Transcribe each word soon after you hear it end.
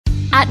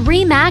At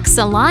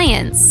REMAX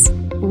Alliance,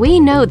 we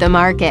know the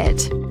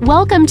market.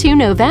 Welcome to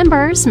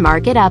November's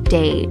Market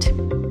Update.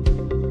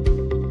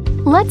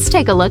 Let's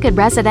take a look at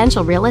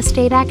residential real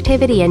estate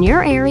activity in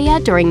your area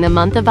during the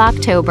month of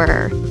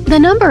October. The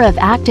number of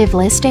active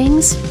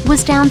listings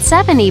was down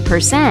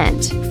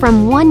 70%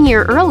 from 1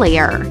 year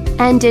earlier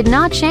and did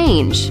not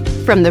change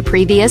from the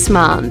previous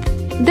month.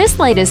 This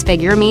latest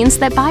figure means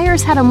that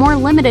buyers had a more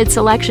limited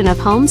selection of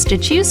homes to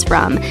choose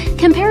from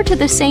compared to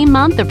the same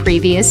month the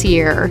previous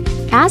year.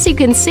 As you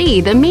can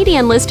see, the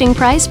median listing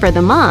price for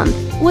the month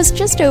was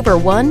just over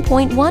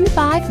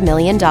 $1.15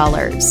 million.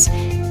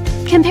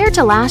 Compared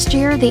to last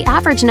year, the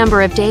average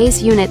number of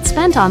days units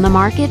spent on the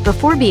market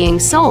before being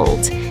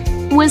sold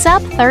was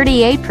up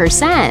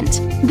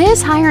 38%.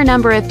 This higher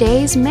number of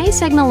days may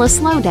signal a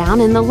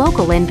slowdown in the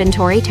local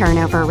inventory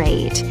turnover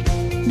rate.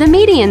 The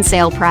median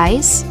sale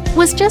price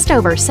was just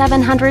over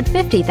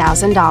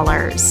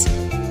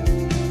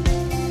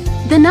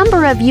 $750,000. The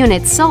number of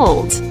units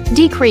sold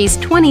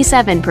decreased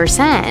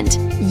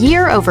 27%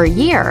 year over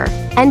year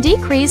and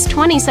decreased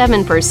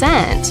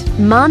 27%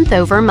 month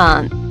over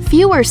month.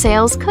 Fewer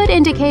sales could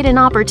indicate an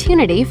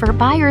opportunity for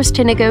buyers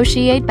to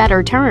negotiate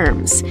better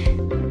terms.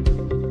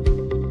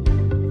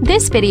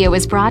 This video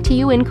is brought to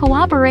you in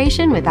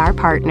cooperation with our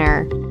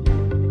partner.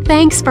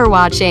 Thanks for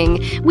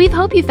watching. We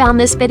hope you found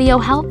this video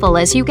helpful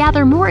as you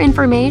gather more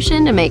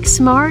information to make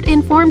smart,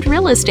 informed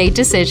real estate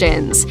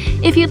decisions.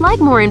 If you'd like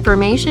more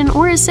information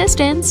or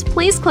assistance,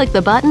 please click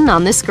the button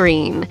on the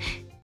screen.